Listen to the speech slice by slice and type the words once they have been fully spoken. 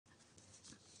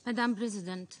Madam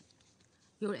President,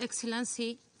 Your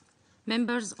Excellency,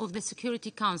 members of the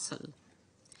Security Council,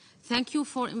 thank you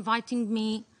for inviting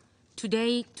me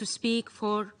today to speak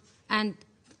for and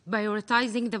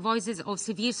prioritizing the voices of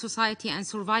civil society and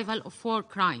survival of war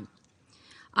crime.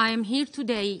 I am here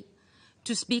today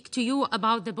to speak to you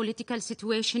about the political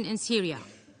situation in Syria,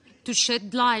 to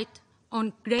shed light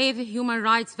on grave human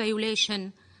rights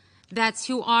violations that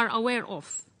you are aware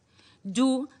of,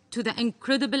 due to the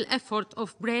incredible effort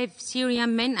of brave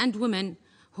Syrian men and women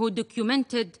who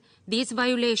documented these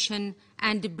violations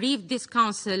and briefed this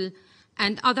Council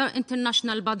and other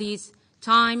international bodies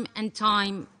time and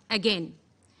time again.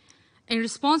 In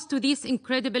response to this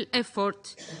incredible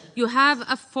effort, you have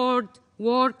afforded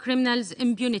war criminals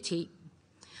impunity,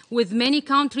 with many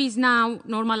countries now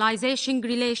normalizing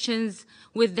relations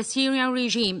with the Syrian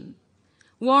regime,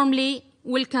 warmly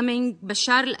welcoming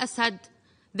Bashar al-Assad,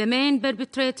 the main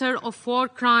perpetrator of war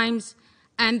crimes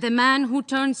and the man who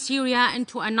turned Syria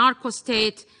into a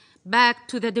narco-state, back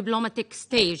to the diplomatic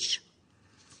stage.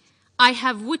 I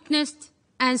have witnessed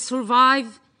and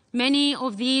survived many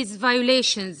of these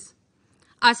violations.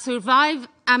 I survived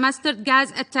a mustard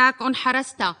gas attack on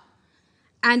Harasta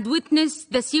and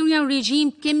witnessed the Syrian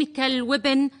regime chemical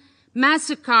weapon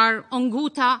massacre on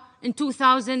Ghouta in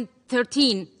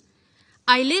 2013.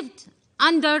 I lived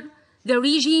under the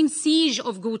regime siege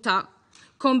of Ghouta,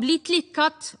 completely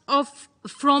cut off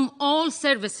from all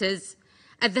services,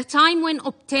 at the time when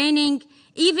obtaining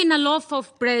even a loaf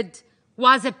of bread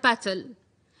was a battle.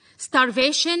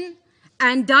 Starvation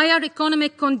and dire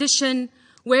economic conditions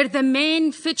were the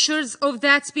main features of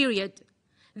that period.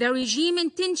 The regime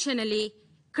intentionally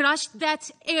crushed that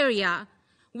area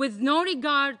with no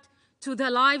regard to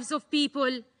the lives of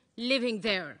people living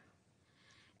there.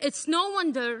 It's no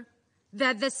wonder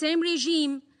that the same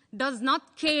regime does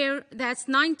not care that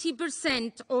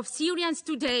 90% of Syrians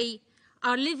today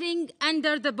are living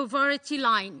under the poverty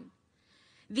line.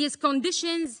 These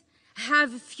conditions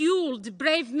have fueled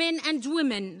brave men and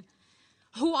women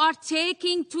who are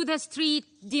taking to the street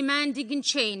demanding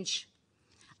change.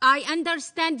 I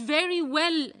understand very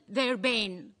well their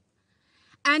pain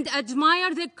and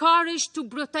admire their courage to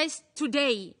protest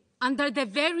today under the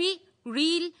very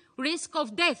real risk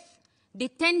of death,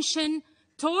 detention,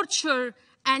 torture,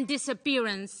 and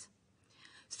disappearance.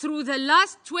 Through the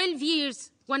last 12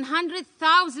 years,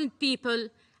 100,000 people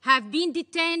have been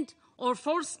detained or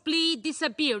forcibly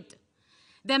disappeared,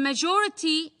 the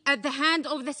majority at the hand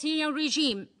of the Syrian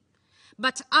regime.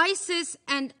 But ISIS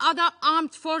and other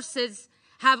armed forces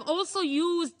have also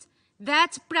used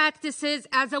that practices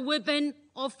as a weapon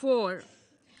of war.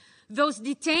 Those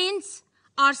detained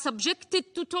are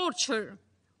subjected to torture,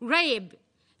 rape,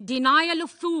 denial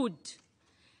of food,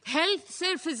 health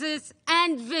services,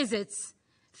 and visits.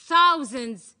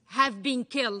 Thousands have been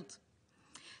killed.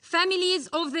 Families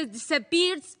of the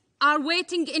disappeared are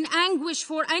waiting in anguish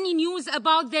for any news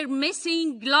about their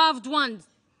missing loved ones,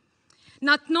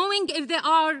 not knowing if they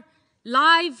are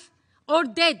alive or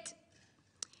dead.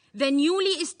 The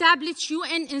newly established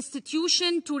UN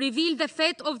institution to reveal the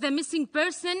fate of the missing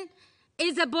person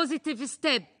is a positive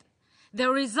step, the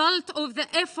result of the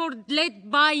effort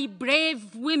led by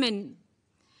brave women.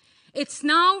 It's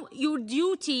now your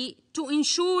duty to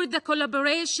ensure the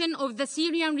collaboration of the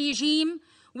Syrian regime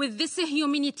with this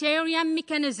humanitarian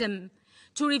mechanism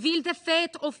to reveal the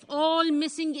fate of all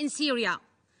missing in Syria.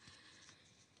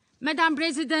 Madam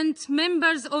President,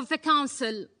 members of the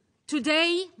Council,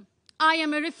 today I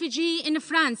am a refugee in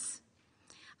France.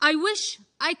 I wish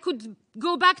I could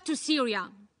go back to Syria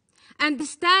and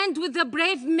stand with the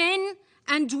brave men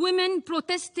and women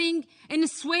protesting in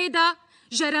Sweda,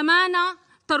 Jaramana,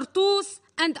 Tartus,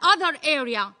 and other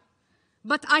areas.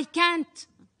 But I can't,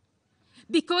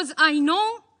 because I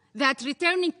know that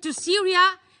returning to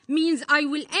Syria means I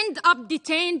will end up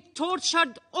detained,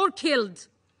 tortured, or killed.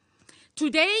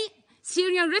 Today,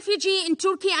 Syrian refugees in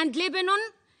Turkey and Lebanon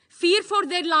fear for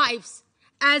their lives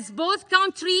as both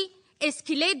countries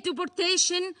escalate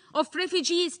deportation of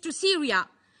refugees to Syria,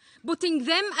 putting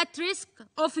them at risk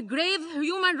of grave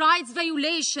human rights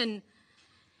violation,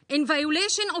 in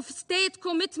violation of state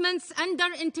commitments under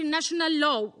international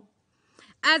law.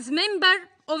 As member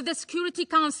of the Security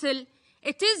Council,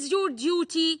 it is your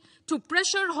duty to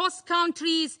pressure host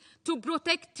countries to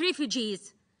protect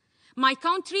refugees. My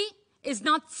country is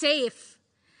not safe.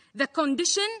 The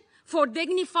condition for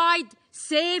dignified,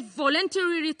 safe,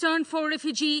 voluntary return for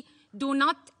refugees do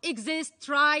not exist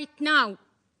right now.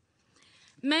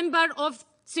 Member of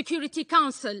Security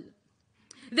Council,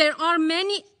 there are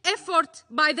many efforts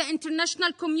by the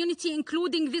international community,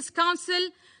 including this Council,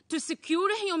 to secure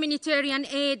humanitarian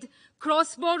aid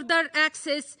cross-border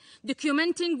access,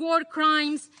 documenting war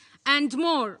crimes, and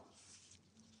more.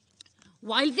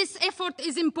 While this effort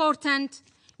is important,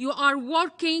 you are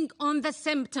working on the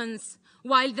symptoms,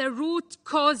 while the root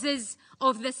causes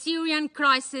of the Syrian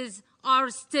crisis are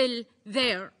still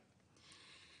there.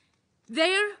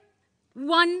 There's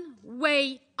one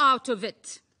way out of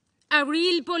it, a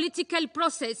real political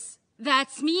process that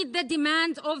meets the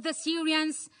demand of the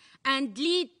Syrians and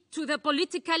lead to the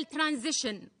political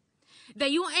transition. The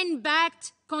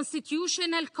UN-backed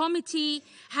Constitutional Committee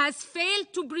has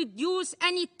failed to produce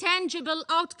any tangible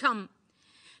outcome,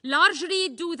 largely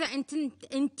due to the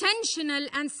intentional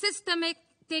and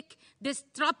systematic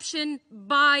disruption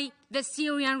by the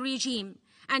Syrian regime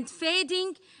and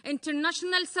fading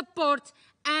international support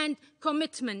and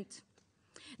commitment.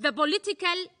 The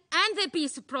political and the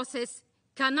peace process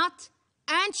cannot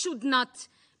and should not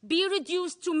be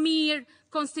reduced to mere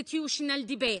constitutional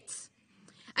debates.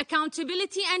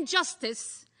 Accountability and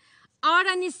justice are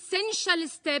an essential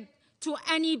step to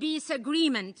any peace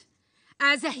agreement.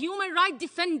 As a human rights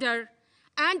defender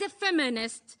and a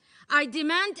feminist, I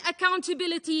demand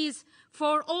accountabilities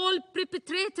for all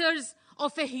perpetrators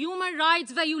of a human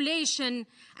rights violation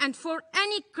and for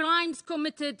any crimes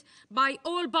committed by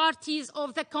all parties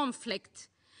of the conflict.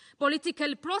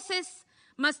 Political process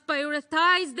must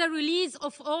prioritize the release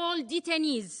of all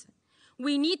detainees.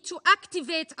 We need to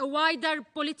activate a wider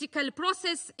political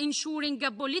process, ensuring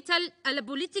a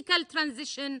political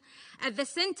transition at the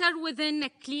center within a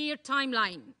clear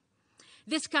timeline.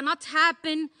 This cannot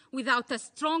happen without a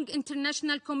strong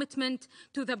international commitment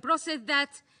to the process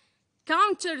that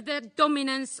counter the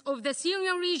dominance of the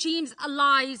Syrian regime's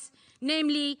allies,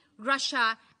 namely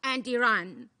Russia and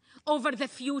Iran, over the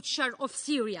future of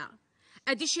Syria.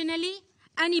 Additionally,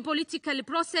 any political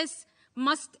process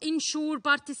must ensure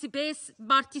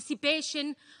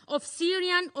participation of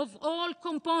Syrian of all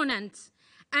components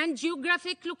and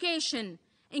geographic location,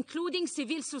 including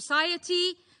civil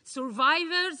society,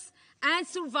 survivors, and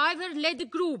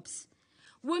survivor-led groups.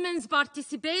 Women's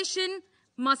participation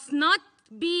must not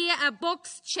be a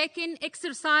box-checking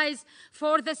exercise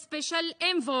for the special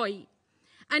envoy.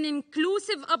 An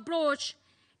inclusive approach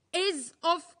is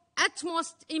of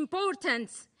utmost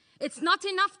importance. It's not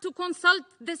enough to consult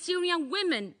the Syrian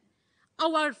women.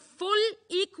 Our full,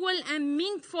 equal, and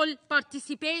meaningful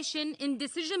participation in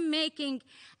decision-making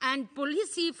and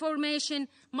policy formation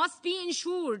must be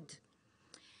ensured.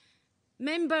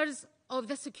 Members of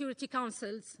the Security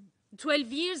Councils,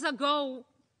 12 years ago,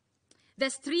 the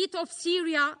streets of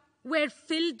Syria were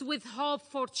filled with hope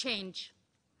for change.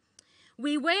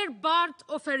 We were part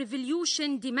of a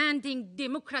revolution demanding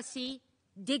democracy,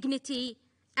 dignity,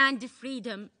 and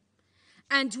freedom.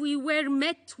 And we were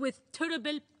met with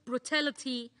terrible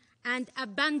brutality and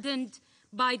abandoned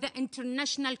by the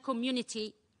international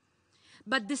community.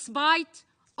 But despite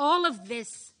all of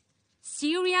this,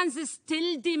 Syrians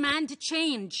still demand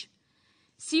change.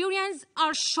 Syrians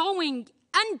are showing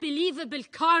unbelievable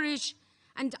courage,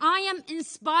 and I am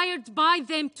inspired by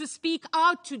them to speak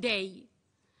out today.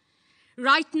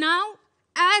 Right now,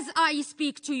 as I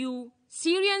speak to you,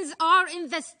 Syrians are in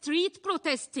the street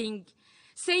protesting,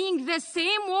 saying the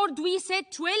same word we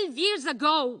said 12 years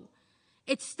ago.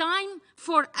 It's time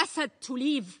for Assad to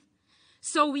leave,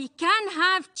 so we can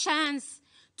have chance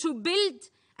to build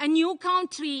a new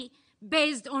country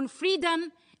based on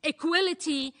freedom,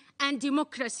 equality, and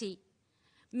democracy.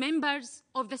 Members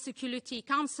of the Security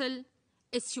Council,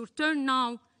 it's your turn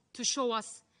now to show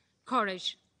us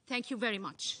courage. Thank you very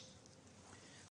much.